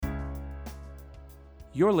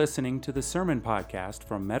You're listening to the Sermon Podcast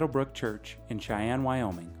from Meadowbrook Church in Cheyenne,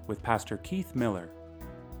 Wyoming, with Pastor Keith Miller.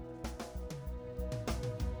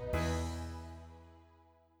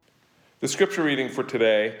 The scripture reading for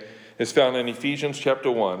today is found in Ephesians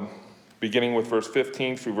chapter 1, beginning with verse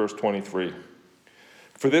 15 through verse 23.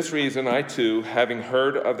 For this reason, I too, having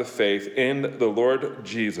heard of the faith in the Lord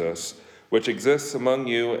Jesus, which exists among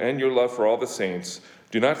you and your love for all the saints,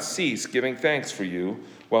 do not cease giving thanks for you,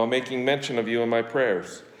 while making mention of you in my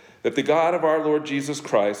prayers, that the God of our Lord Jesus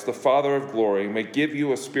Christ, the Father of glory, may give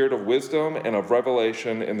you a spirit of wisdom and of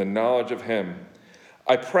revelation in the knowledge of him.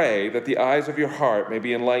 I pray that the eyes of your heart may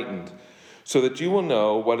be enlightened, so that you will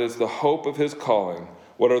know what is the hope of his calling,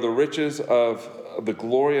 what are the riches of the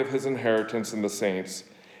glory of his inheritance in the saints,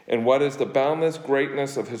 and what is the boundless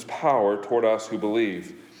greatness of his power toward us who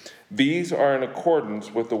believe. These are in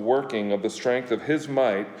accordance with the working of the strength of his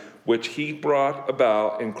might, which he brought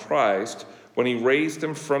about in Christ when he raised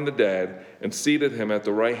him from the dead and seated him at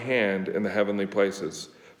the right hand in the heavenly places,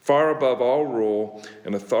 far above all rule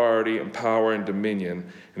and authority and power and dominion,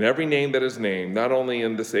 and every name that is named, not only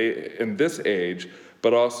in this age,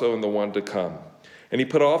 but also in the one to come. And he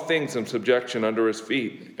put all things in subjection under his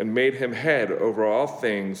feet, and made him head over all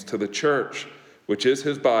things to the church, which is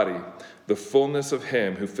his body, the fullness of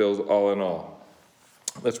him who fills all in all.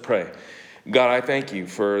 Let's pray. God, I thank you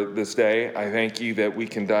for this day. I thank you that we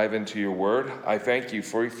can dive into your word. I thank you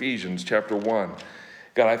for Ephesians chapter 1.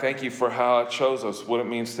 God, I thank you for how it shows us what it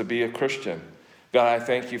means to be a Christian. God, I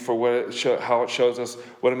thank you for how it shows us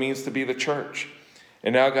what it means to be the church.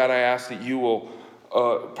 And now, God, I ask that you will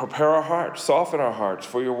prepare our hearts, soften our hearts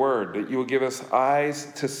for your word, that you will give us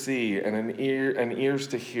eyes to see and ears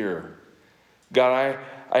to hear. God,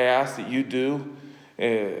 I ask that you do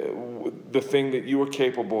the thing that you are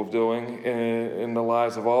capable of doing in the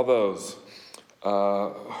lives of all those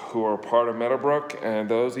who are a part of Meadowbrook and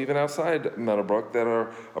those even outside Meadowbrook that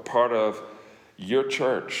are a part of your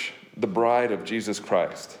church, the bride of Jesus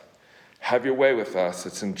Christ. Have your way with us.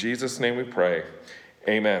 It's in Jesus' name we pray.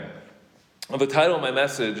 Amen. Well, the title of my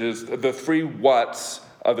message is The Three Whats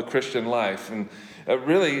of the Christian Life. And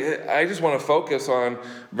really, I just want to focus on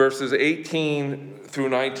verses 18 through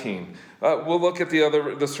 19. We'll look at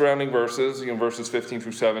the surrounding verses, verses 15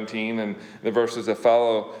 through 17, and the verses that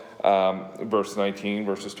follow verse 19,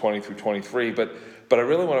 verses 20 through 23. But I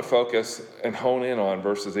really want to focus and hone in on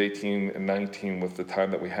verses 18 and 19 with the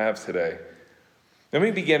time that we have today. Let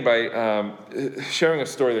me begin by sharing a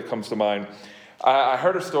story that comes to mind. I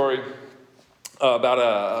heard a story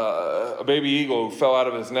about a baby eagle who fell out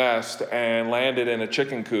of his nest and landed in a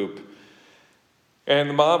chicken coop. And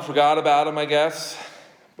the mom forgot about him, I guess.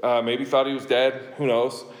 Maybe thought he was dead, who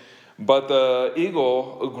knows. But the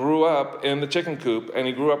eagle grew up in the chicken coop, and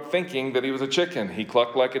he grew up thinking that he was a chicken. He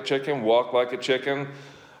clucked like a chicken, walked like a chicken.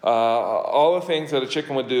 All the things that a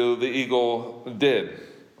chicken would do, the eagle did,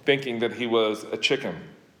 thinking that he was a chicken.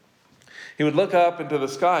 He would look up into the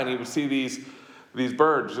sky, and he would see these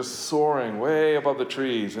birds just soaring way above the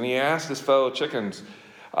trees. And he asked his fellow chickens,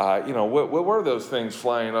 what were those things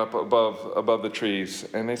flying up above the trees?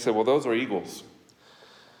 And they said, well, those are eagles.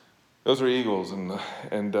 Those are eagles, and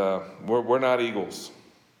we're not eagles.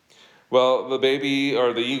 Well, the baby,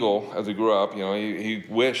 or the eagle, as he grew up, he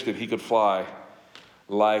wished that he could fly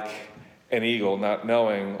like an eagle, not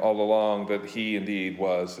knowing all along that he indeed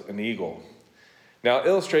was an eagle. Now,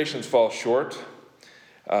 illustrations fall short.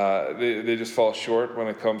 They just fall short when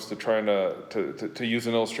it comes to trying to use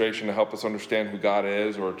an illustration to help us understand who God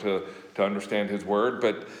is or to understand his word.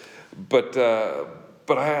 But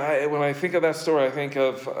when I think of that story, I think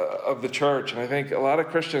of the church, and I think a lot of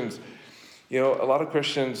Christians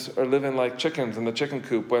are living like chickens in the chicken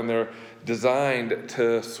coop when they're designed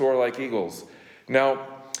to soar like eagles. Now,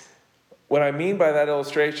 what I mean by that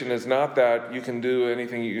illustration is not that you can do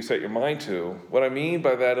anything you set your mind to. What I mean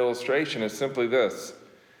by that illustration is simply this,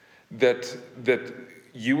 that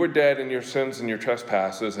you were dead in your sins and your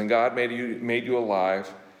trespasses, and God made you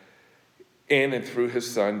alive in and through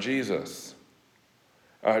his son, Jesus.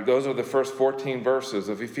 Those are the first 14 verses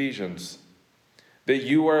of Ephesians. That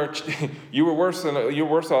you were worse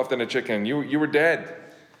off than a chicken. You were dead,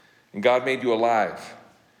 and God made you alive.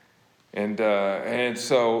 And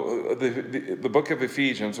so the book of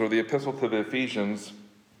Ephesians, or the epistle to the Ephesians,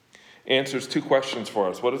 answers two questions for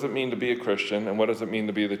us. What does it mean to be a Christian, and what does it mean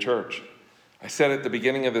to be the church? I said at the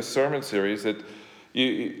beginning of this sermon series that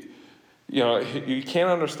you can't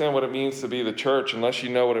understand what it means to be the church unless you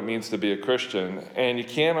know what it means to be a Christian. And you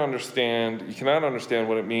cannot understand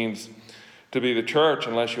what it means to be the church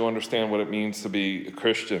unless you understand what it means to be a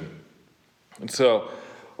Christian. And so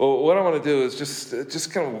Well, what I want to do is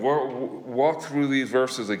just kind of walk through these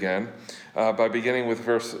verses again by beginning with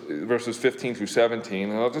verses 15 through 17.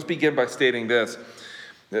 And I'll just begin by stating this.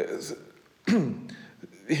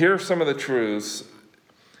 Here are some of the truths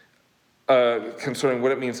concerning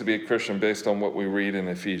what it means to be a Christian based on what we read in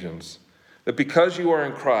Ephesians. That because you are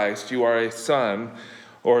in Christ, you are a son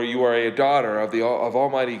or you are a daughter of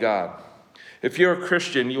Almighty God. If you're a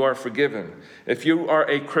Christian, you are forgiven. If you are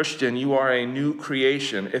a Christian, you are a new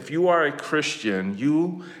creation. If you are a Christian,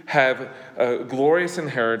 you have a glorious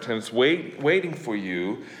inheritance waiting for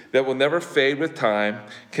you that will never fade with time,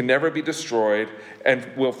 can never be destroyed,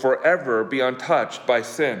 and will forever be untouched by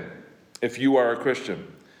sin if you are a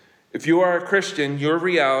Christian. If you are a Christian, your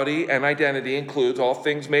reality and identity includes all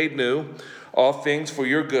things made new, all things for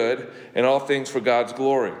your good, and all things for God's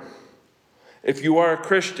glory. If you are a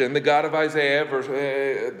Christian, the God of Isaiah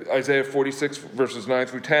 46, verses 9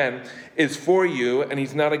 through 10, is for you, and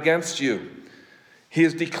he's not against you. He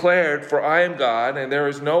has declared, "For I am God, and there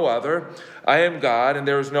is no other. I am God, and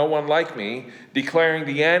there is no one like me," declaring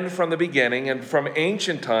the end from the beginning and from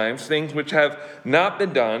ancient times, things which have not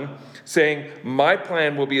been done, saying, "My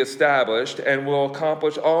plan will be established and will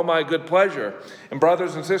accomplish all my good pleasure." And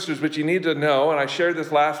brothers and sisters, what you need to know, and I shared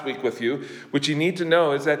this last week with you, what you need to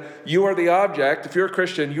know is that you are the object, if you're a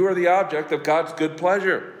Christian, you are the object of God's good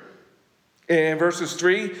pleasure. In verses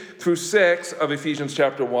 3 through 6 of Ephesians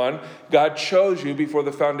chapter 1, God chose you before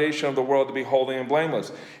the foundation of the world to be holy and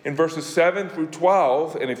blameless. In verses 7 through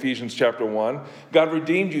 12 in Ephesians chapter 1, God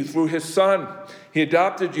redeemed you through his Son. He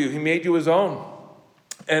adopted you. He made you his own.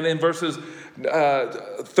 And in verses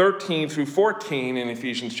 13 through 14 in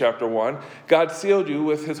Ephesians chapter 1, God sealed you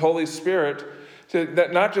with his Holy Spirit,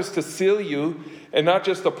 not just to seal you, and not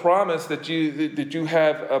just the promise that you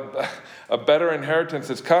have a better inheritance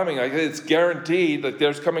is coming. Like, it's guaranteed that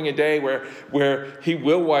there's coming a day where he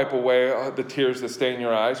will wipe away the tears that stain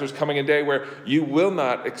your eyes. There's coming a day where you will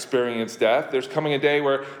not experience death. There's coming a day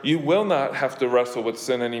where you will not have to wrestle with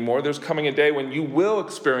sin anymore. There's coming a day when you will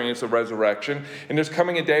experience a resurrection. And there's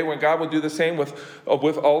coming a day when God will do the same with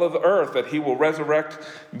all of the earth, that he will resurrect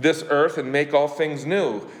this earth and make all things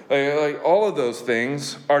new. Like all of those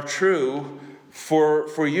things are true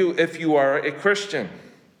for you if you are a Christian.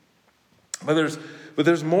 But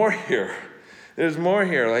there's more here. There's more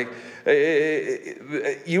here. Like,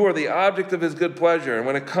 you are the object of his good pleasure. And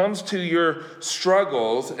when it comes to your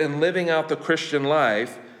struggles in living out the Christian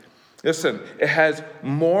life, listen, it has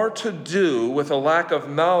more to do with a lack of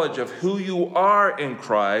knowledge of who you are in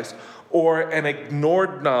Christ or an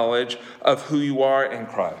ignored knowledge of who you are in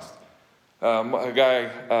Christ.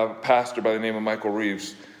 A pastor by the name of Michael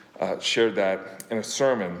Reeves shared that in a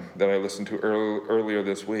sermon that I listened to earlier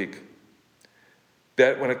this week.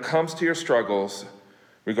 That when it comes to your struggles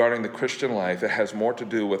regarding the Christian life, it has more to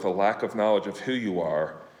do with a lack of knowledge of who you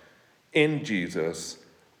are in Jesus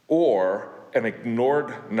or an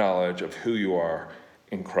ignored knowledge of who you are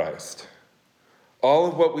in Christ. All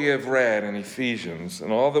of what we have read in Ephesians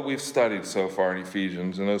and all that we've studied so far in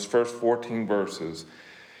Ephesians in those first 14 verses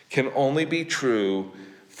can only be true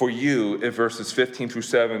for you if verses 15 through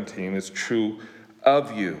 17 is true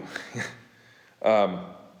of you.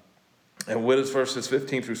 And what is verses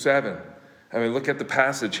 15 through 7? I mean, look at the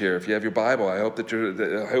passage here. If you have your Bible, I hope that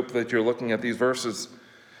you're looking at these verses.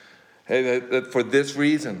 Hey, that for this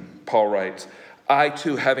reason, Paul writes, "I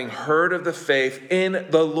too, having heard of the faith in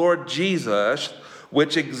the Lord Jesus,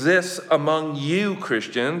 which exists among you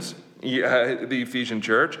Christians," the Ephesian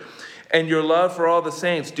church, "and your love for all the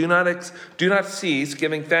saints, do not cease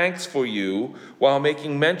giving thanks for you while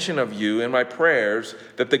making mention of you in my prayers,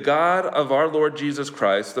 that the God of our Lord Jesus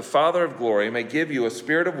Christ, the Father of glory, may give you a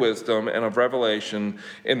spirit of wisdom and of revelation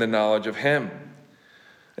in the knowledge of him."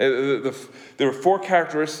 There are four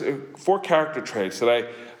character traits that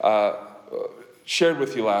I shared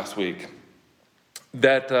with you last week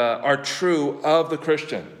that are true of the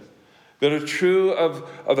Christian. That are true of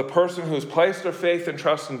the person who's placed their faith and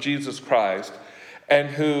trust in Jesus Christ and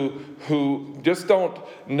who just don't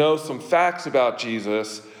know some facts about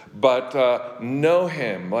Jesus, but know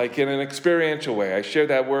him, like in an experiential way. I shared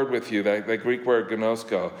that word with you, that Greek word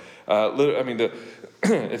ginōskō.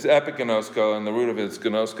 It's epiginosko, and the root of it is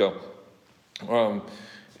ginōskō.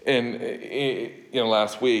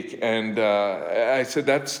 Last week, and I said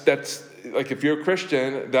that's like, if you're a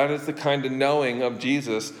Christian, that is the kind of knowing of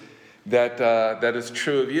Jesus that is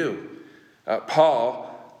true of you. Paul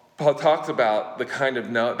talks about that kind of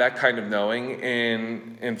knowing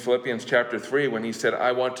in Philippians chapter 3 when he said,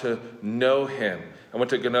 "I want to know him. I want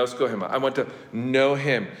to ginōskō him. I want to know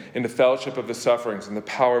him in the fellowship of his sufferings and the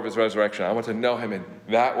power of his resurrection. I want to know him in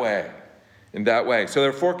that way." in that way. So there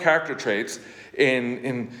are 4 character traits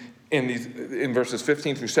in verses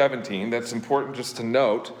 15 through 17 that's important just to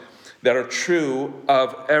note that are true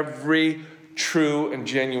of every true and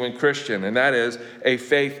genuine Christian. And that is a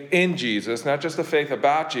faith in Jesus, not just a faith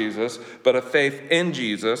about Jesus, but a faith in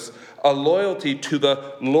Jesus, a loyalty to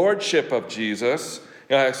the lordship of Jesus.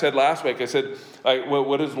 I said last week,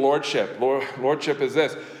 what is lordship? Lordship is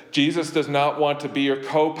this. Jesus does not want to be your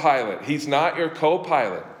co-pilot. He's not your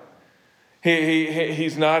co-pilot.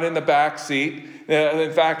 He's not in the back seat.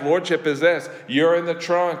 In fact, lordship is this. You're in the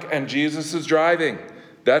trunk and Jesus is driving.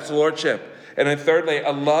 That's lordship. And then thirdly,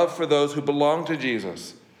 a love for those who belong to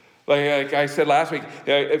Jesus. Like I said last week,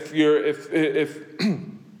 if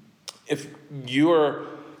you're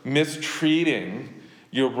mistreating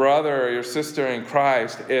your brother or your sister in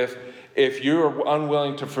Christ, if you're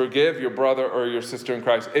unwilling to forgive your brother or your sister in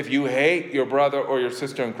Christ, if you hate your brother or your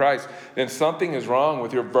sister in Christ, then something is wrong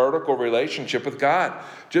with your vertical relationship with God.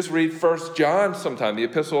 Just read 1 John sometime, the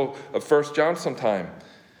epistle of 1 John sometime.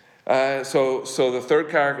 So the third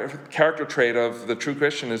character trait of the true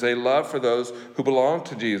Christian is a love for those who belong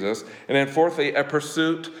to Jesus. And then fourthly, a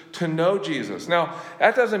pursuit to know Jesus. Now,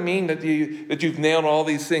 that doesn't mean that you've nailed all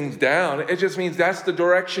these things down. It just means that's the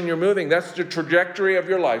direction you're moving. That's the trajectory of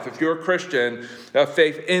your life. If you're a Christian, a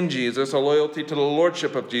faith in Jesus, a loyalty to the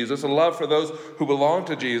lordship of Jesus, a love for those who belong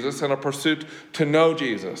to Jesus, and a pursuit to know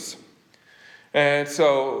Jesus. And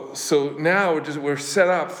so now we're set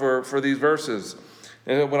up for these verses.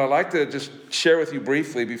 And what I'd like to just share with you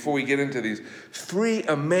briefly before we get into these three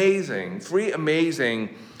amazing things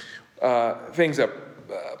that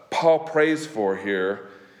Paul prays for here,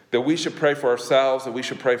 that we should pray for ourselves, that we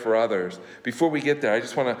should pray for others. Before we get there, I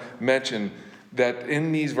just want to mention that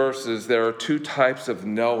in these verses, there are 2 types of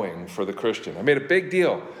knowing for the Christian. I made a big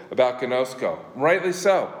deal about ginōskō, rightly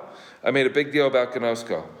so. I made a big deal about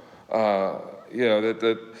ginōskō.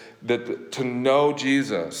 That to know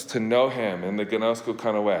Jesus, to know Him in the ginōskō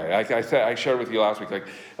kind of way. I shared with you last week.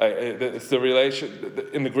 It's the relation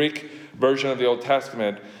in the Greek version of the Old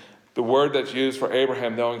Testament. The word that's used for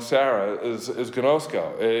Abraham knowing Sarah is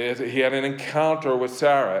ginōskō. He had an encounter with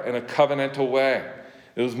Sarah in a covenantal way.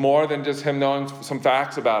 It was more than just him knowing some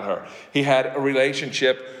facts about her. He had a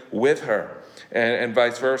relationship with her, and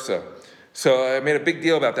vice versa. So I made a big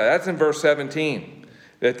deal about that. That's in verse 17.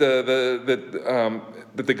 That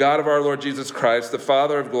the God of our Lord Jesus Christ, the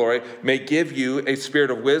Father of glory, may give you a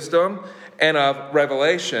spirit of wisdom and of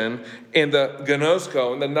revelation in the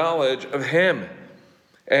ginōskō, in the knowledge of Him.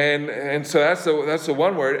 And so that's the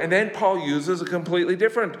one word. And then Paul uses a completely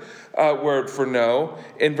different word for know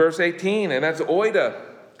in verse 18, and that's oida.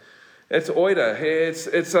 It's oida.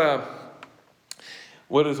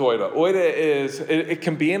 What is oida? Oida is, it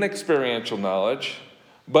can be an experiential knowledge,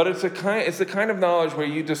 but it's the kind of knowledge where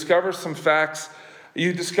you discover some facts,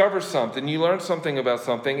 you discover something, you learn something about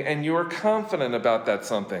something, and you are confident about that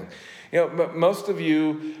something. Most of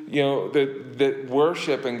you, that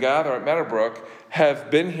worship and gather at Meadowbrook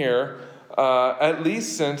have been here at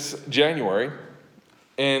least since January,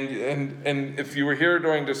 and if you were here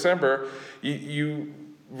during December, you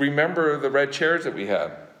remember the red chairs that we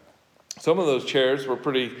had. Some of those chairs were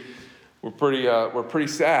pretty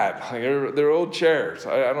sad. They're old chairs.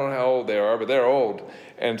 I don't know how old they are, but they're old.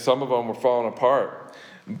 And some of them were falling apart.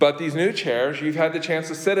 But these new chairs, you've had the chance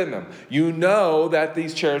to sit in them. You know that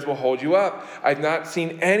these chairs will hold you up. I've not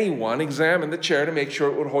seen anyone examine the chair to make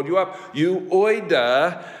sure it would hold you up. You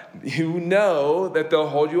oida, you know that they'll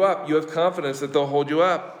hold you up. You have confidence that they'll hold you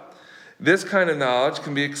up. This kind of knowledge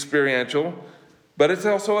can be experiential, but it's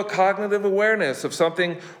also a cognitive awareness of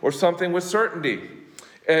something or something with certainty.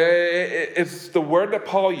 It's the word that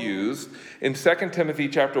Paul used in 2 Timothy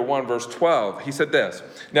chapter 1, verse 12. He said this.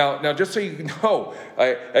 Now, just so you know,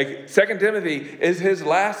 2 Timothy is his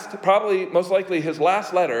last, probably most likely his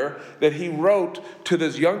last letter that he wrote to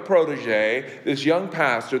this young protege, this young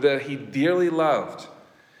pastor that he dearly loved.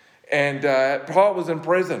 And Paul was in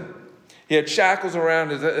prison. He had shackles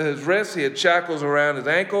around his wrists. He had shackles around his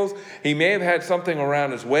ankles. He may have had something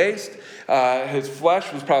around his waist. His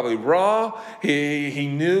flesh was probably raw. He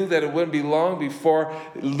knew that it wouldn't be long before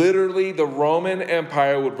literally the Roman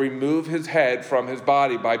Empire would remove his head from his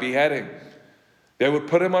body by beheading. They would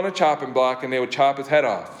put him on a chopping block and they would chop his head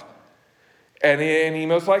off. And he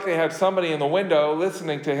most likely had somebody in the window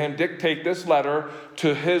listening to him dictate this letter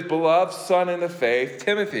to his beloved son in the faith,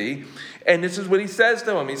 Timothy. And this is what he says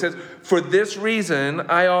to him. He says, "For this reason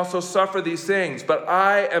I also suffer these things, but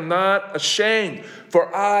I am not ashamed,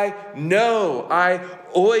 for I know, I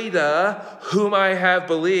oida, whom I have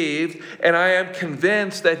believed, and I am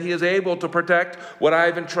convinced that he is able to protect what I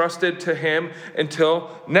have entrusted to him until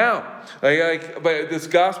now. But this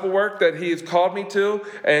gospel work that he has called me to,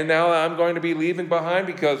 and now I'm going to be leaving behind,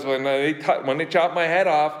 because when they chop my head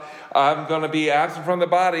off, I'm going to be absent from the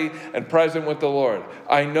body and present with the Lord.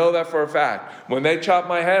 I know that for a fact. When they chop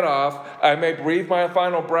my head off, I may breathe my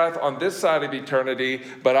final breath on this side of eternity,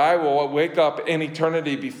 but I will wake up in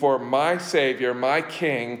eternity before my Savior, my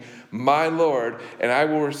King, my Lord, and I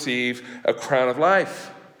will receive a crown of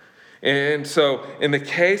life. And so in the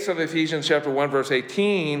case of Ephesians chapter 1, verse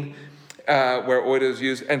 18, where oida is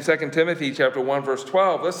used, and 2 Timothy chapter 1, verse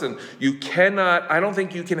 12, listen, I don't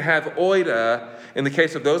think you can have oida in the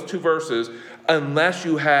case of those two verses unless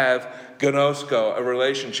you have ginōskō, a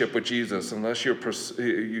relationship with Jesus, unless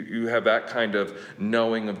you have that kind of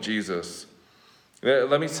knowing of Jesus.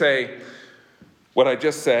 Let me say what I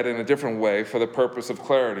just said in a different way for the purpose of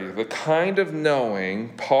clarity. The kind of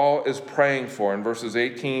knowing Paul is praying for in verses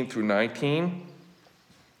 18 through 19,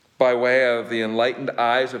 by way of the enlightened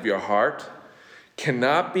eyes of your heart,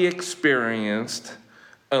 cannot be experienced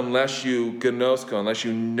unless you ginōskō, unless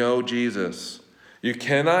you know Jesus. You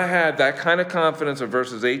cannot have that kind of confidence of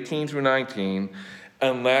verses 18 through 19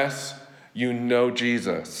 unless you know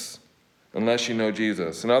Jesus. Unless you know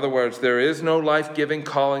Jesus. In other words, there is no life-giving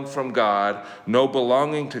calling from God, no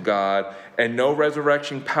belonging to God, and no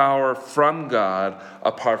resurrection power from God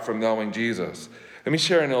apart from knowing Jesus. Let me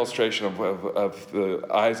share an illustration of the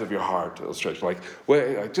eyes of your heart illustration.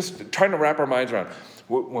 Just trying to wrap our minds around.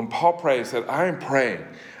 When Paul prays that I am praying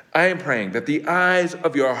that the eyes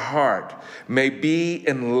of your heart may be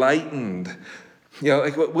enlightened.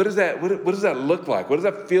 What does that look like? What does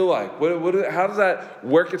that feel like? How does that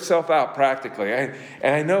work itself out practically? And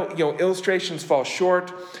I know, illustrations fall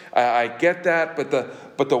short. I get that,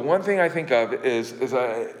 but the one thing I think of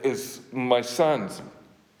is my sons.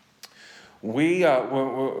 We,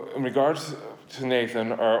 in regards to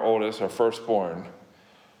Nathan, our oldest, our firstborn,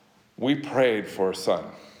 we prayed for a son.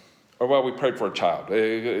 We prayed for a child.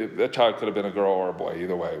 That child could have been a girl or a boy.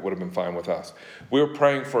 Either way, it would have been fine with us. We were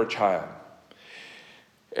praying for a child.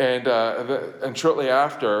 And shortly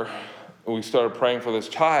after we started praying for this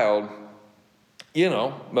child,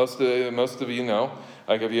 most of you know,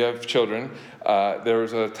 like if you have children, there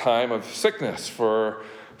was a time of sickness for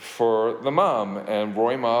the mom, and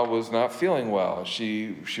Roimaw was not feeling well.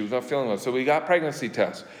 She was not feeling well. So we got pregnancy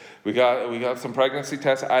tests. We got some pregnancy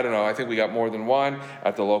tests. I don't know. I think we got more than one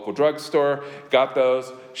at the local drugstore. Got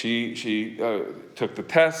those. She took the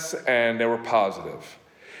tests, and they were positive.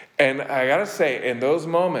 And I gotta say, in those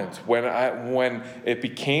moments when it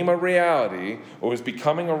became a reality, or was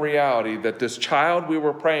becoming a reality, that this child we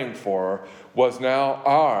were praying for was now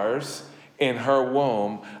ours in her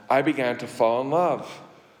womb, I began to fall in love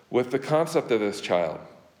with the concept of this child.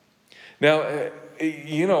 Now,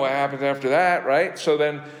 what happens after that, right? So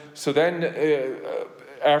then,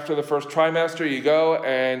 after the first trimester, you go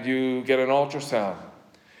and you get an ultrasound.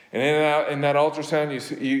 And in that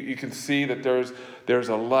ultrasound, you can see that there's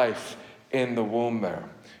a life in the womb there.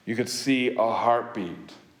 You can see a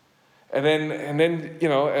heartbeat. And then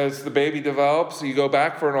as the baby develops, you go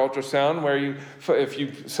back for an ultrasound where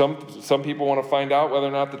some people want to find out whether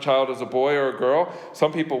or not the child is a boy or a girl.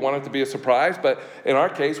 Some people want it to be a surprise, but in our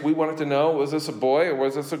case, we wanted to know, was this a boy or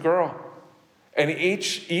was this a girl? And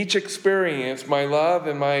each experience, my love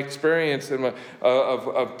and my experience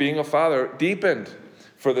of being a father deepened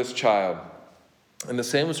for this child. And the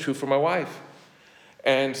same was true for my wife.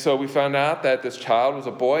 And so we found out that this child was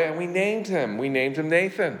a boy, and we named him. We named him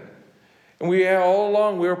Nathan. And all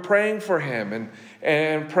along, we were praying for him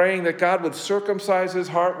and praying that God would circumcise his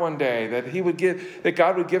heart one day, that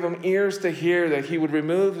God would give him ears to hear, that he would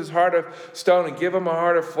remove his heart of stone and give him a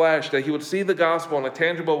heart of flesh, that he would see the gospel in a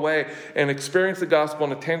tangible way and experience the gospel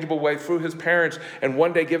in a tangible way through his parents, and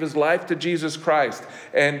one day give his life to Jesus Christ.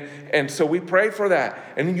 And so we prayed for that.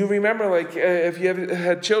 And you remember, if you have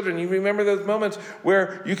had children, you remember those moments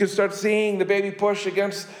where you could start seeing the baby push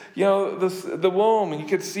against the womb, and you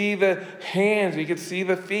could see the hands, and you could see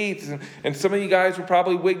the feet, and some of you guys were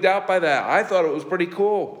probably wigged out by that. I thought it was pretty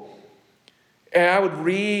cool. And I would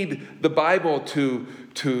read the Bible to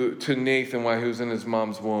Nathan while he was in his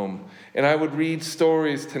mom's womb. And I would read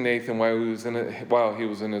stories to Nathan while he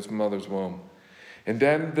was in his mother's womb. And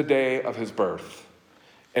then the day of his birth.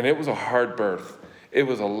 And it was a hard birth. It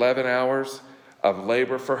was 11 hours of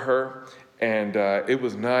labor for her, and it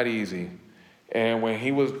was not easy. And when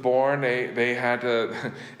he was born, they had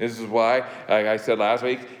to, this is why, like I said last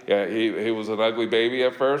week, he was an ugly baby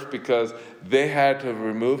at first, because they had to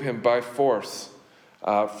remove him by force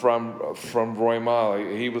from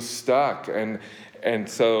Roimaw. He was stuck, and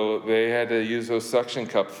so they had to use those suction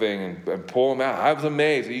cup thing and pull him out. I was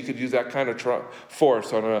amazed that you could use that kind of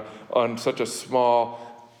force on such a small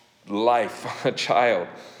life, a child.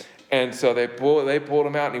 And so they pulled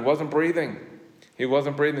him out, and he wasn't breathing. He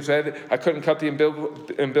wasn't breathing. So I couldn't cut the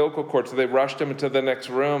umbilical cord, so they rushed him into the next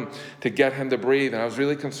room to get him to breathe. And I was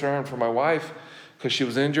really concerned for my wife because she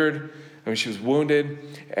was injured. I mean, she was wounded,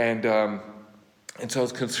 and so I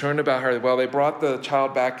was concerned about her. Well, they brought the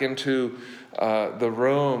child back into the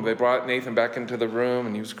room. They brought Nathan back into the room,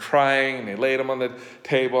 and he was crying, and they laid him on the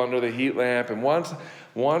table under the heat lamp. And once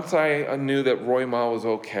I knew that Roimaw was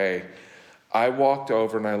okay, I walked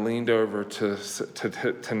over and I leaned over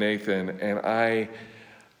to Nathan, and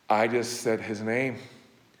I just said his name.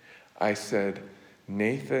 I said,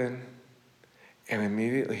 "Nathan," and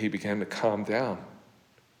immediately he began to calm down.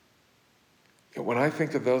 When I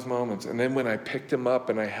think of those moments, and then when I picked him up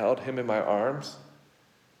and I held him in my arms,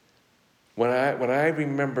 when I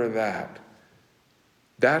remember that,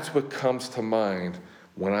 that's what comes to mind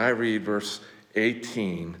when I read verse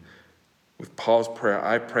 18 with Paul's prayer.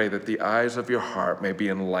 I pray that the eyes of your heart may be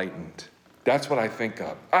enlightened. That's what I think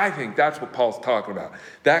of. I think that's what Paul's talking about.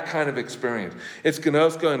 That kind of experience. It's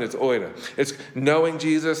ginōskō and it's oida. It's knowing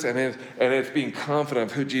Jesus and it's being confident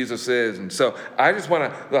of who Jesus is. And so I just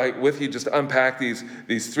want to, with you, just unpack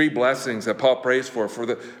these three blessings that Paul prays for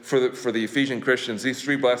the Ephesian Christians. These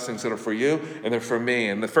three blessings that are for you and they're for me.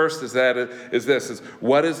 And the first is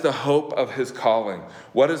what is the hope of his calling?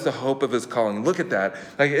 What is the hope of his calling? Look at that.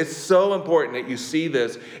 It's so important that you see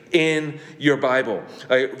this in your Bible.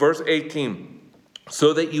 Verse 18.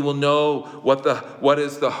 So that you will know what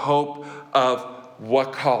is the hope of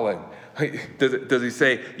what calling. Does he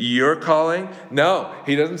say your calling? No,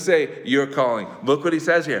 he doesn't say your calling. Look what he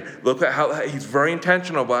says here. Look at how he's very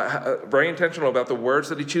intentional about the words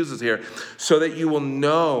that he chooses here. So that you will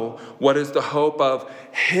know what is the hope of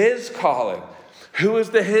his calling. Who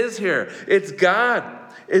is the his here? It's God.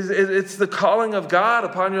 It's the calling of God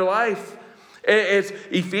upon your life. It's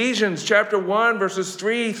Ephesians chapter 1, verses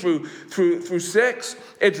 3 through 6.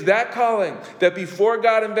 It's that calling that before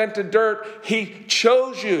God invented dirt, he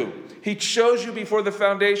chose you. He chose you before the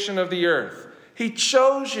foundation of the earth. He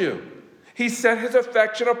chose you. He set his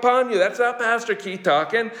affection upon you. That's not Pastor Keith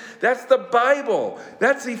talking. That's the Bible.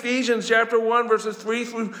 That's Ephesians chapter 1, verses 3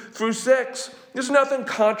 through 6. There's nothing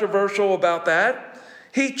controversial about that.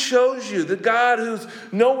 He chose you, the God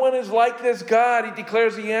no one is like this God. He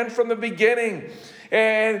declares the end from the beginning.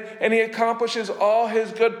 And he accomplishes all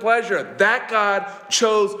his good pleasure. That God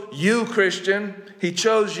chose you, Christian. He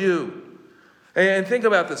chose you. And think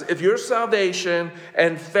about this. If your salvation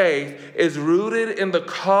and faith is rooted in the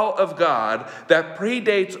call of God that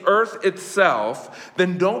predates earth itself,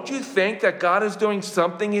 then don't you think that God is doing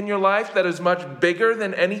something in your life that is much bigger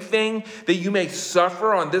than anything that you may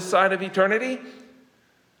suffer on this side of eternity?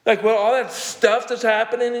 All that stuff that's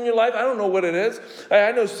happening in your life, I don't know what it is.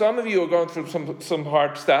 I know some of you are going through some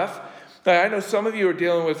hard stuff. I know some of you are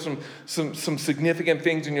dealing with some significant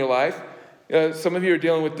things in your life. Some of you are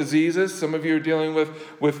dealing with diseases. Some of you are dealing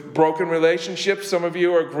with broken relationships. Some of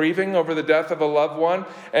you are grieving over the death of a loved one.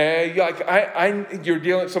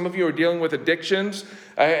 Some of you are dealing with addictions.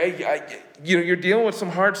 You're dealing with some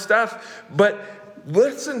hard stuff. But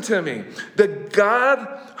listen to me. The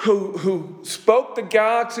God who spoke the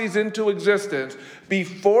galaxies into existence,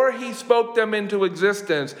 before he spoke them into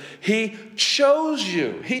existence, he chose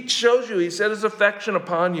you. He chose you. He set his affection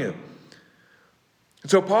upon you.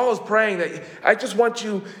 So Paul is praying that I just want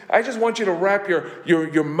you to wrap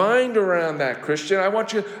your mind around that, Christian. I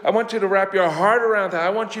want you to wrap your heart around that. I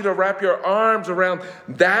want you to wrap your arms around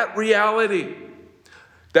that reality.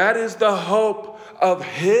 That is the hope of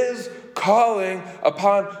his calling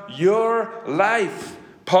upon your life.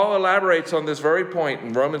 Paul elaborates on this very point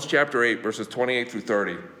in Romans chapter 8, verses 28 through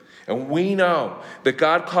 30. And we know that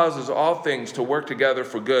God causes all things to work together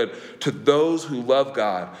for good to those who love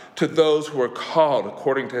God, to those who are called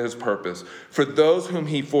according to his purpose. For those whom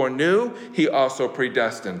he foreknew, he also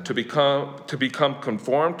predestined to become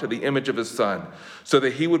conformed to the image of his Son, so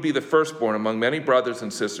that he would be the firstborn among many brothers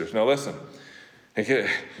and sisters. Now listen. Okay,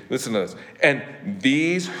 listen to this. And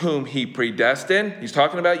these whom he predestined, he's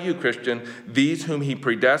talking about you, Christian. These whom he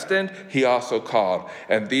predestined, he also called.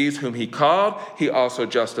 And these whom he called, he also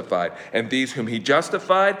justified. And these whom he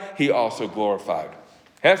justified, he also glorified.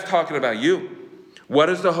 That's talking about you. What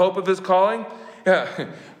is the hope of his calling?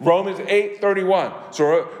 Romans 8:31.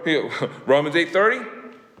 So Romans 8:30.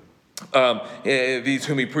 These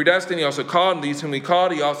whom he predestined, he also called, and these whom he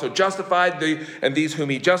called, he also justified, and these whom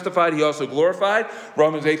he justified, he also glorified.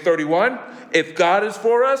 Romans 8:31, if God is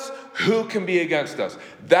for us, who can be against us?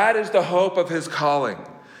 That is the hope of his calling.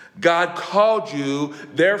 God called you,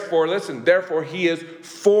 therefore he is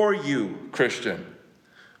for you, Christian.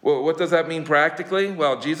 Well, what does that mean practically?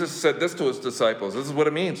 Well, Jesus said this to his disciples. This is what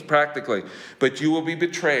it means practically. But you will be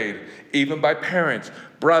betrayed even by parents,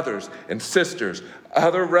 brothers, and sisters,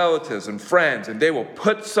 other relatives and friends, and they will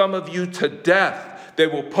put some of you to death. They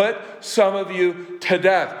will put some of you to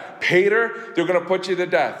death. Peter, they're going to put you to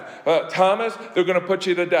death. Thomas, they're going to put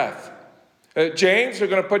you to death. James, they're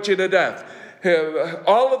going to put you to death.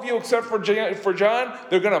 All of you except for John,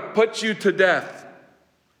 they're going to put you to death.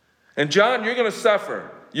 And John, you're going to suffer.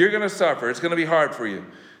 You're going to suffer. It's going to be hard for you.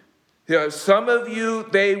 Some of you,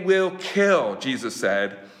 they will kill, Jesus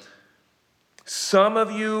said. Some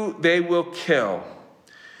of you, they will kill.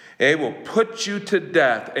 They will put you to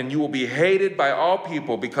death, and you will be hated by all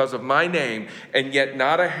people because of my name, and yet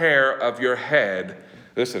not a hair of your head,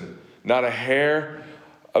 listen, not a hair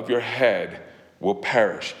of your head will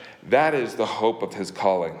perish. That is the hope of his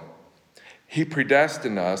calling. He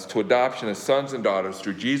predestined us to adoption as sons and daughters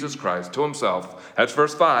through Jesus Christ to himself. That's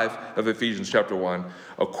verse 5 of Ephesians chapter 1,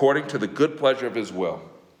 according to the good pleasure of his will.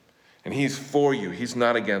 And he's for you. He's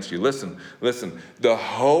not against you. Listen. The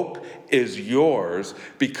hope is yours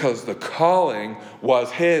because the calling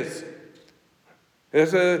was his.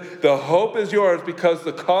 The hope is yours because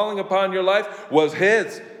the calling upon your life was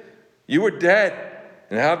his. You were dead.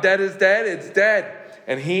 And how dead is dead? It's dead.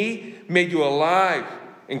 And he made you alive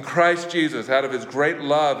in Christ Jesus out of his great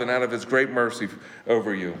love and out of his great mercy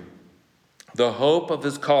over you. The hope of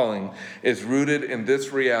his calling is rooted in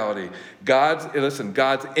this reality. God's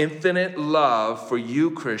infinite love for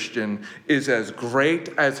you, Christian, is as great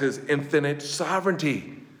as his infinite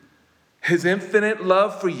sovereignty. His infinite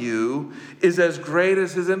love for you is as great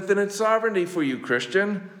as his infinite sovereignty for you,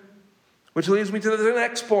 Christian. Which leads me to the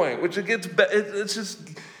next point, which this is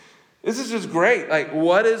just great. Like,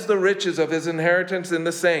 what is the riches of his inheritance in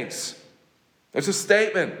the saints? It's a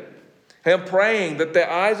statement. I'm praying that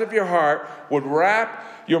the eyes of your heart would wrap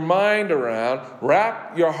your mind around,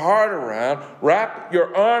 wrap your heart around, wrap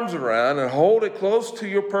your arms around, and hold it close to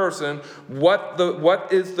your person. What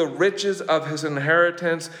is the riches of his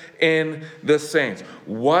inheritance in the saints?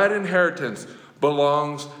 What inheritance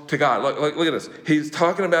belongs to God? Look at this. He's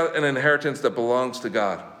talking about an inheritance that belongs to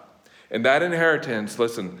God. And that inheritance,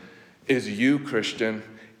 listen, is you, Christian.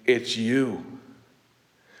 It's you.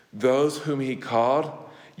 Those whom he called,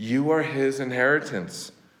 you are his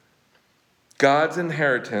inheritance. God's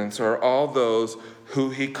inheritance are all those who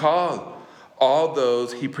he called, all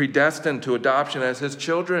those he predestined to adoption as his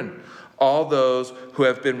children, all those who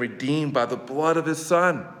have been redeemed by the blood of his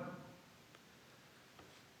Son.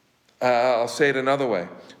 I'll say it another way.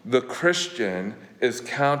 The Christian is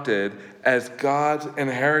counted as God's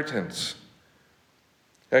inheritance.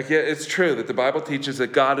 It's true that the Bible teaches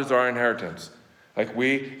that God is our inheritance. Like,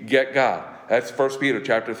 we get God. That's 1 Peter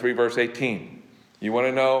chapter 3, verse 18. You want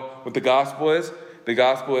to know what the gospel is? The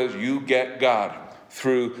gospel is you get God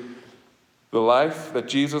through the life that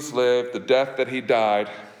Jesus lived, the death that he died,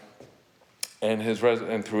 and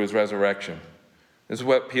through his resurrection. This is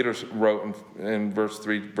what Peter wrote in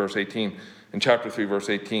chapter 3, verse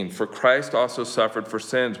 18. For Christ also suffered for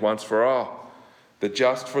sins once for all, the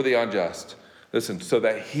just for the unjust. Listen, so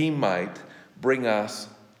that he might bring us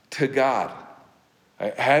to God.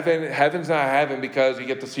 Heaven's not heaven because you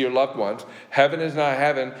get to see your loved ones. Heaven is not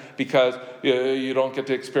heaven because you don't get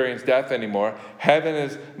to experience death anymore. Heaven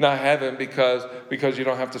is not heaven because you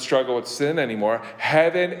don't have to struggle with sin anymore.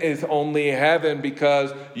 Heaven is only heaven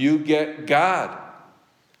because you get God.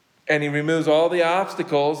 And he removes all the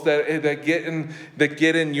obstacles that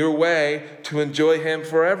get in your way to enjoy him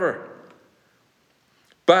forever.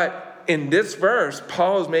 But in this verse,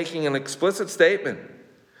 Paul is making an explicit statement.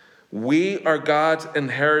 We are God's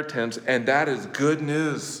inheritance, and that is good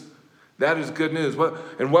news. That is good news.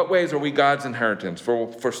 In what ways are we God's inheritance?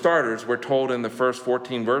 For starters, we're told in the first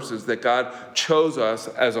 14 verses that God chose us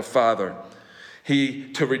as a father.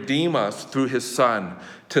 To redeem us through his Son,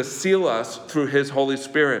 to seal us through his Holy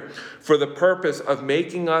Spirit, for the purpose of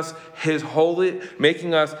making us his holy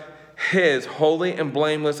and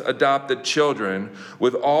blameless adopted children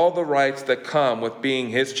with all the rights that come with being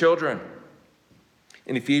his children.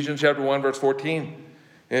 In Ephesians chapter 1, verse 14,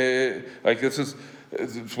 this is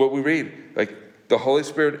what we read. Like, the Holy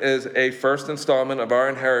Spirit is a first installment of our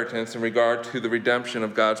inheritance in regard to the redemption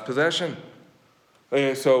of God's possession.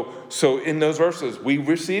 So in those verses, we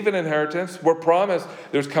receive an inheritance. We're promised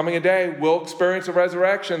there's coming a day we'll experience a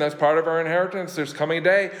resurrection. That's part of our inheritance. There's coming a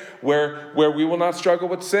day where we will not struggle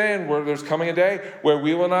with sin. Where there's coming a day where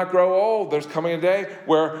we will not grow old. There's coming a day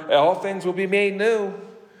where all things will be made new.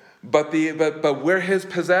 But we're his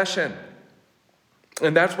possession.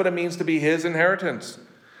 And that's what it means to be his inheritance.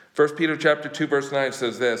 1 Peter chapter 2, verse 9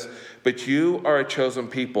 says this, "But you are a chosen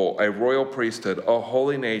people, a royal priesthood, a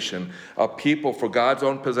holy nation, a people for God's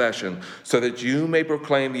own possession, so that you may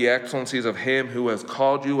proclaim the excellencies of him who has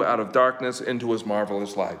called you out of darkness into his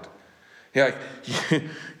marvelous light." Yeah,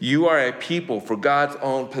 you are a people for God's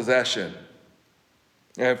own possession.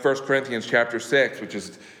 And 1 Corinthians chapter 6, which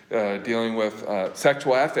is dealing with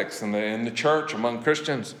sexual ethics in the church among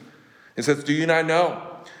Christians, it says, "Do you not know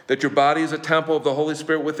that your body is a temple of the Holy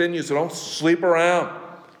Spirit within you?" So don't sleep around.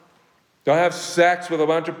 Don't have sex with a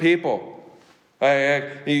bunch of people.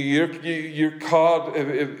 You're called,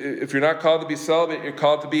 if you're not called to be celibate, you're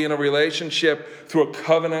called to be in a relationship through a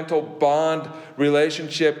covenantal bond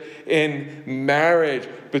relationship in marriage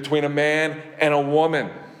between a man and a woman,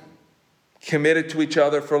 committed to each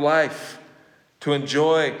other for life. To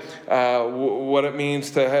enjoy what it means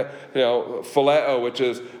to have, phileo, which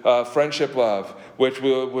is friendship love,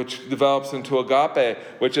 which develops into agape,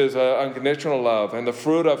 which is unconditional love. And the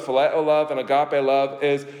fruit of phileo love and agape love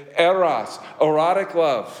is eros, erotic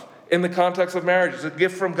love, in the context of marriage. It's a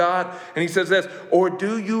gift from God. And he says this, "Or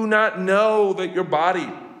do you not know that your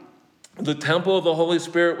body, the temple of the Holy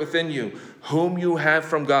Spirit within you, whom you have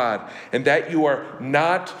from God, and that you are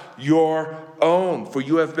not your own, for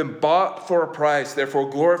you have been bought for a price. Therefore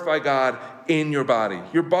glorify God in your body."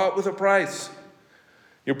 You're bought with a price.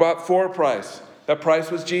 You're bought for a price. That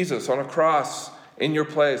price was Jesus on a cross in your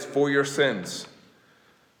place for your sins.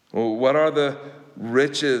 Well, what are the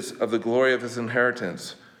riches of the glory of his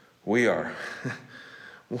inheritance? We are.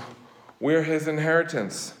 We're his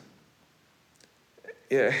inheritance.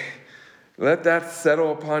 Yeah. Let that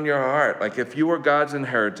settle upon your heart. Like if you were God's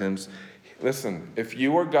inheritance, listen, if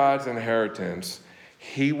you are God's inheritance,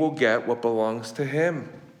 he will get what belongs to him.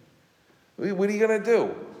 What are you going to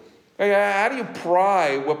do? Hey, how do you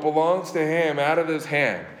pry what belongs to him out of his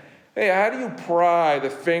hand? Hey, how do you pry the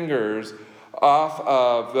fingers off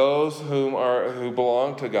of those who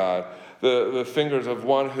belong to God? The fingers of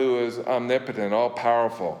one who is omnipotent,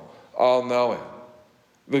 all-powerful, all-knowing.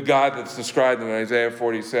 The God that's described in Isaiah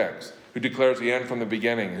 46, who declares the end from the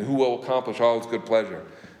beginning, and who will accomplish all his good pleasure.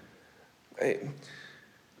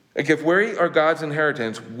 Like if we are God's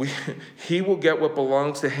inheritance, he will get what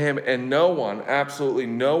belongs to him, and no one, absolutely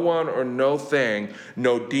no one or no thing,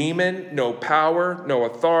 no demon, no power, no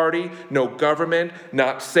authority, no government,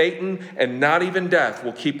 not Satan, and not even death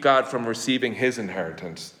will keep God from receiving his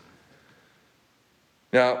inheritance.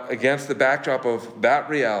 Now, against the backdrop of that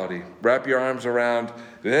reality, wrap your arms around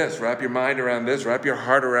this, wrap your mind around this, wrap your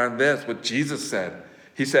heart around this, what Jesus said.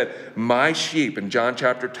 He said, "My sheep," in John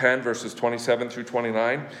chapter 10, verses 27 through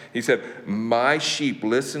 29, he said, "My sheep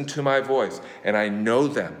listen to my voice, and I know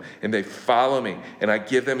them, and they follow me, and I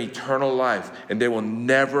give them eternal life, and they will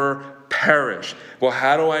never perish." Well,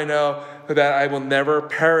 how do I know that I will never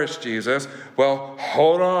perish, Jesus? Well,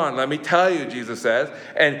 hold on. Let me tell you, Jesus says.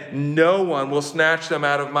 "And no one will snatch them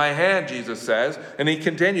out of my hand," Jesus says. And he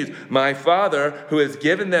continues, "My Father who has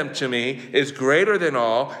given them to me is greater than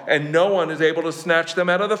all, and no one is able to snatch them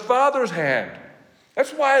out of the Father's hand."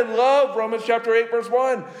 That's why I love Romans chapter 8, verse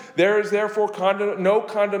 1. "There is therefore no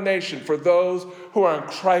condemnation for those who are in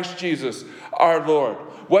Christ Jesus, our Lord."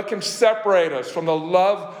 What can separate us from the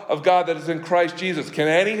love of God that is in Christ Jesus? Can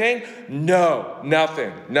anything? No,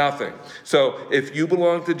 nothing. So if you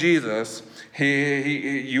belong to Jesus,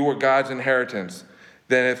 you are God's inheritance.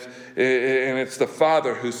 And it's the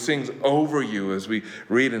Father who sings over you, as we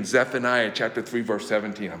read in Zephaniah chapter 3, verse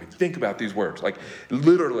 17. I mean, think about these words. Like,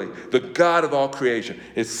 literally, the God of all creation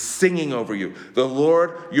is singing over you. The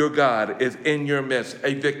Lord your God is in your midst,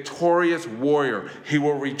 a victorious warrior. He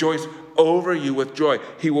will rejoice over you with joy.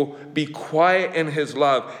 He will be quiet in his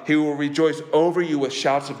love. He will rejoice over you with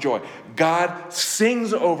shouts of joy. God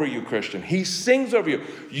sings over you, Christian. He sings over you.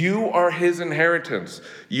 You are his inheritance.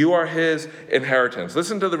 You are his inheritance.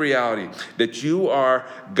 Listen to the reality that you are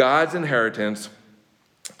God's inheritance,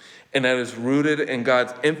 and that is rooted in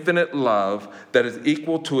God's infinite love that is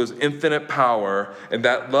equal to his infinite power, and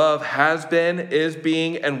that love has been, is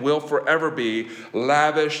being, and will forever be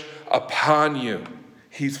lavished upon you.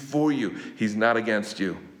 He's for you. He's not against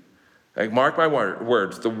you. Like, mark my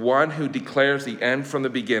words, the one who declares the end from the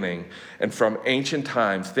beginning and from ancient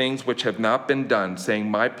times, things which have not been done,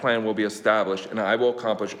 saying, my plan will be established and I will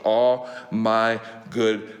accomplish all my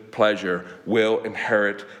good pleasure, will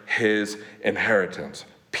inherit his inheritance,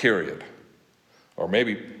 period. Or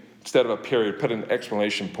maybe instead of a period, put an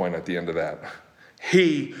exclamation point at the end of that.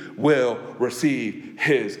 He will receive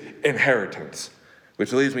his inheritance.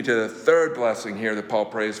 Which leads me to the third blessing here that Paul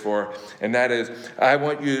prays for, and that is, I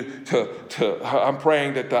want you I'm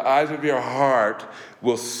praying that the eyes of your heart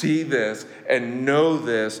will see this and know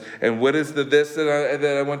this. And what is this that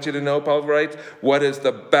I want you to know, Paul writes? What is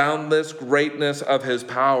the boundless greatness of his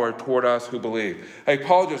power toward us who believe? Like,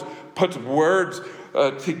 Paul just puts words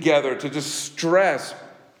together to just stress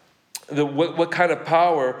what kind of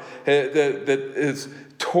power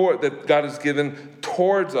that God has given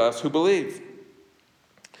towards us who believe.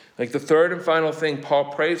 Like, the third and final thing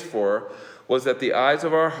Paul prays for was that the eyes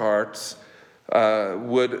of our hearts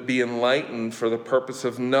would be enlightened for the purpose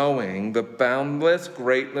of knowing the boundless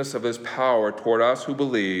greatness of his power toward us who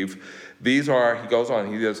believe. These are, he goes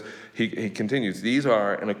on, he continues, these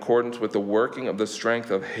are in accordance with the working of the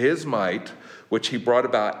strength of his might, which he brought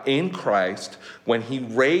about in Christ when he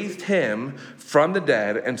raised him from the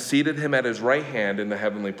dead and seated him at his right hand in the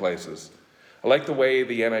heavenly places. I like the way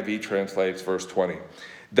the NIV translates verse 20.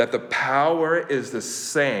 That the power is the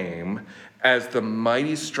same as the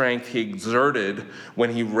mighty strength he exerted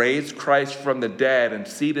when he raised Christ from the dead and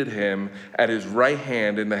seated him at his right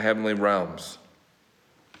hand in the heavenly realms.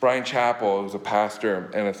 Brian Chappell, who's a pastor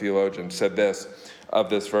and a theologian, said this of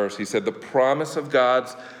this verse. He said, the promise of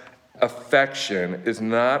God's affection is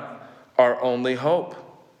not our only hope.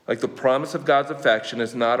 Like, the promise of God's affection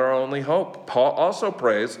is not our only hope. Paul also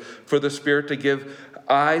prays for the Spirit to give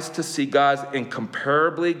eyes to see God's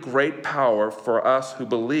incomparably great power for us who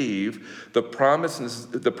believe. The promise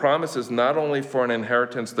is not only for an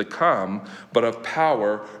inheritance to come, but of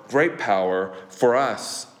power, great power for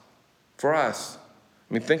us. For us.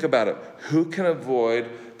 I mean, think about it. Who can avoid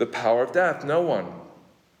the power of death? No one.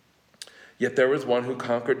 Yet there was one who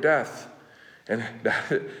conquered death.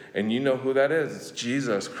 And you know who that is. It's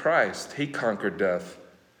Jesus Christ. He conquered death.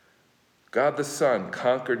 God the Son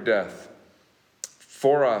conquered death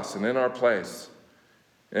for us and in our place.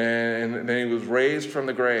 And then he was raised from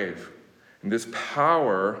the grave. And this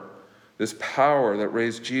power that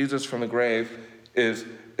raised Jesus from the grave is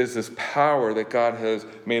this power that God has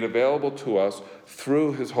made available to us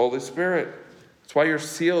through his Holy Spirit. That's why you're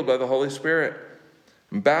sealed by the Holy Spirit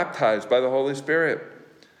and baptized by the Holy Spirit.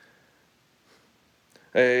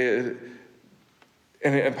 And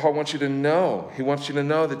Paul wants you to know. He wants you to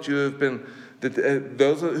know that you have been, that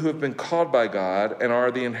those who have been called by God and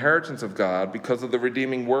are the inheritance of God because of the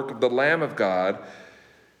redeeming work of the Lamb of God,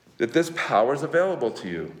 that this power is available to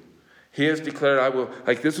you. He has declared, I will,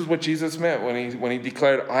 like, this is what Jesus meant when he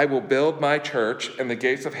declared, I will build my church and the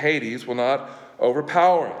gates of Hades will not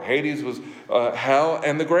overpower it. Hades was hell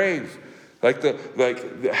and the grave. Like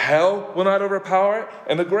hell will not overpower it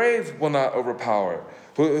and the grave will not overpower it.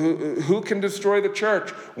 Who can destroy the church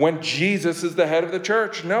when Jesus is the head of the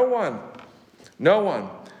church? No one. No one.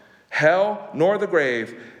 Hell nor the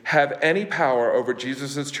grave have any power over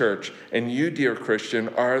Jesus' church. And you, dear Christian,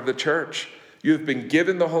 are the church. You have been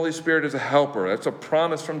given the Holy Spirit as a helper. That's a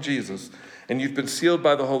promise from Jesus. And you've been sealed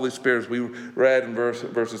by the Holy Spirit, as we read in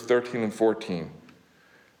verses 13 and 14.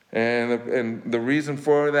 And the reason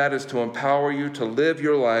for that is to empower you to live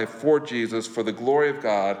your life for Jesus, for the glory of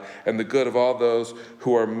God and the good of all those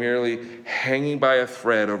who are merely hanging by a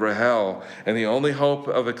thread over hell. And the only hope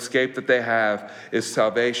of escape that they have is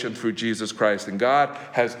salvation through Jesus Christ. And God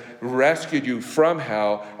has rescued you from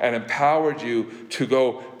hell and empowered you to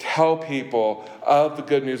go tell people of the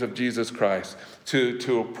good news of Jesus Christ.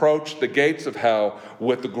 To approach the gates of hell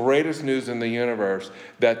with the greatest news in the universe,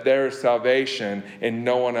 that there is salvation in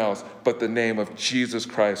no one else but the name of Jesus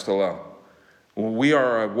Christ alone. We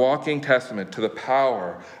are a walking testament to the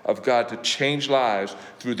power of God to change lives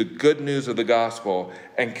through the good news of the gospel,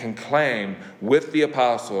 and can claim with the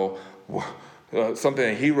apostle something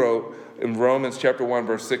that he wrote in Romans chapter 1,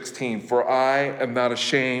 verse 16, for I am not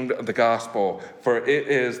ashamed of the gospel, for it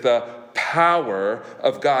is the power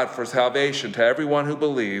of God for salvation to everyone who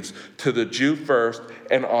believes, to the Jew first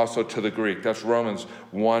and also to the Greek. That's Romans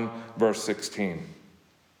 1, verse 16.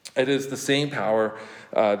 It is the same power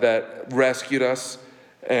that rescued us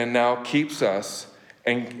and now keeps us.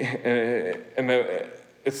 And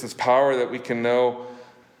it's this power that we can know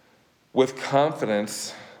with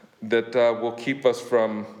confidence that will keep us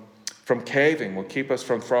from caving, will keep us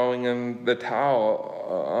from throwing in the towel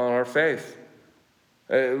on our faith.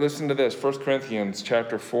 Listen to this, 1 Corinthians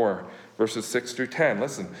chapter 4, verses 6 through 10.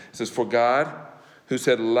 Listen, it says, "For God, who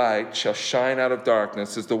said light shall shine out of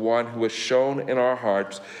darkness, is the one who has shone in our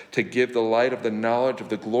hearts to give the light of the knowledge of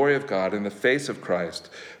the glory of God in the face of Christ.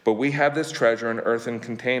 But we have this treasure in earthen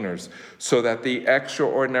containers, so that the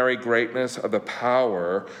extraordinary greatness of the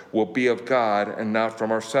power will be of God and not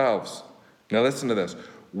from ourselves." Now listen to this.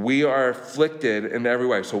 "We are afflicted in every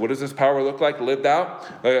way." So what does this power look like lived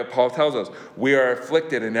out? Paul tells us, we are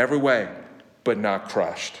afflicted in every way, but not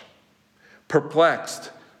crushed.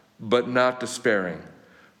 Perplexed, but not despairing.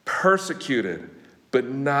 Persecuted, but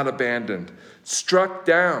not abandoned. Struck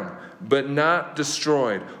down, but not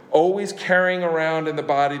destroyed. Always carrying around in the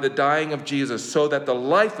body the dying of Jesus, so that the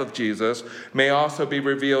life of Jesus may also be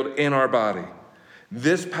revealed in our body.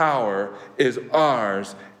 This power is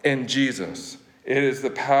ours in Jesus. It is the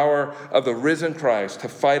power of the risen Christ to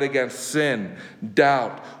fight against sin,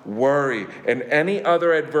 doubt, worry, and any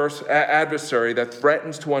other adversary that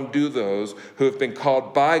threatens to undo those who have been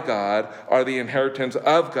called by God, are the inheritance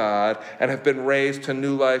of God, and have been raised to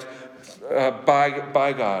new life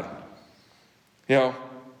by God. You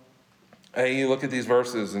look at these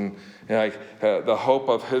verses and the hope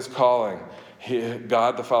of his calling.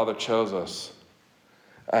 God the Father chose us.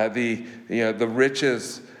 The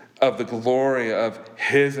riches of the glory of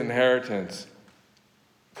his inheritance,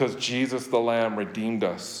 because Jesus the Lamb redeemed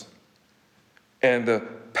us. And the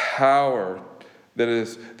power that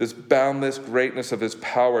is this boundless greatness of his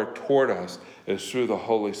power toward us is through the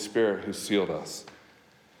Holy Spirit who sealed us.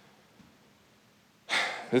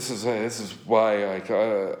 This is why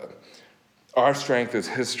our strength is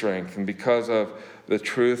his strength, and because of the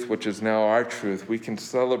truth which is now our truth, we can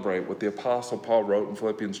celebrate what the Apostle Paul wrote in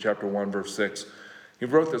Philippians chapter 1, verse 6. He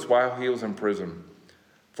wrote this while he was in prison.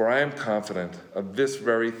 "For I am confident of this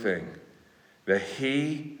very thing, that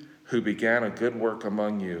he who began a good work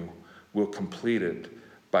among you will complete it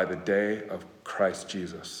by the day of Christ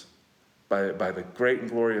Jesus." By the great and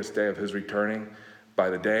glorious day of his returning, by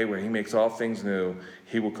the day when he makes all things new,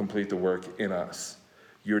 he will complete the work in us.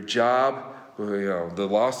 Your job, the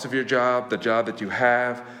loss of your job, the job that you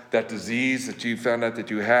have, that disease that you found out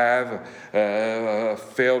that you have, a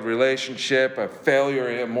failed relationship, a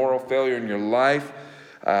moral failure in your life,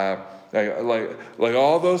 like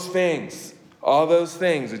all those things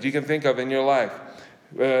that you can think of in your life,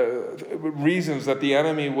 reasons that the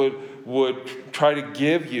enemy would try to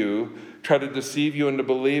give you, try to deceive you into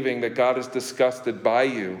believing that God is disgusted by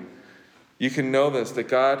you. You can know this, that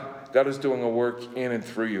God is doing a work in and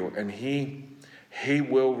through you, and he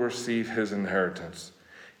will receive his inheritance.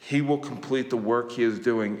 He will complete the work he is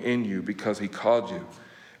doing in you because he called you,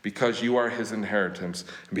 because you are his inheritance,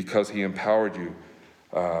 and because he empowered you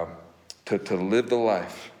to live the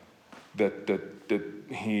life that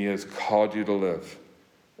he has called you to live.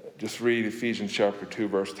 Just read Ephesians chapter 2,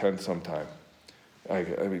 verse 10 sometime.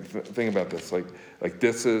 Think about this. Like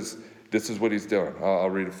this is what he's doing. I'll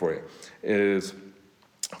read it for you. It is,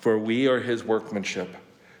 "For we are his workmanship,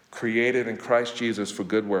 created in Christ Jesus for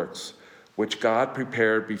good works, which God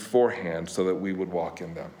prepared beforehand so that we would walk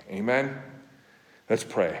in them." Amen? Let's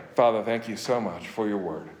pray. Father, thank you so much for your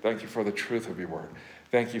word. Thank you for the truth of your word.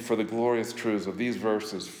 Thank you for the glorious truths of these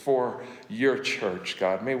verses for your church,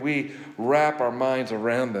 God. May we wrap our minds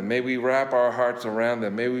around them. May we wrap our hearts around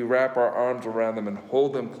them. May we wrap our arms around them and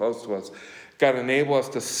hold them close to us. God, enable us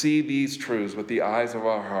to see these truths with the eyes of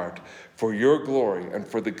our heart for your glory and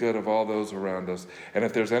for the good of all those around us. And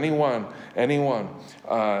if there's anyone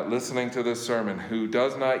listening to this sermon who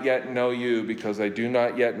does not yet know you because they do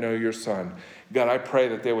not yet know your Son, God, I pray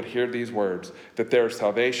that they would hear these words, that there is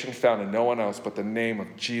salvation found in no one else but the name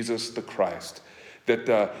of Jesus the Christ.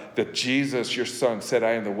 That Jesus, your Son, said,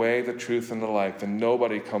 "I am the way, the truth, and the life, and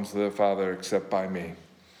nobody comes to the Father except by me."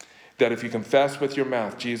 That if you confess with your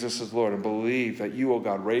mouth Jesus is Lord and believe that you, O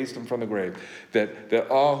God, raised him from the grave, that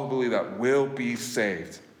all who believe that will be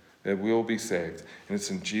saved. That will be saved. And it's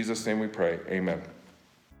in Jesus' name we pray. Amen.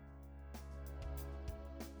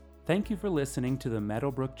 Thank you for listening to the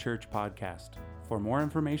Meadowbrook Church podcast. For more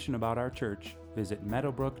information about our church, visit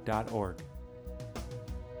meadowbrook.org.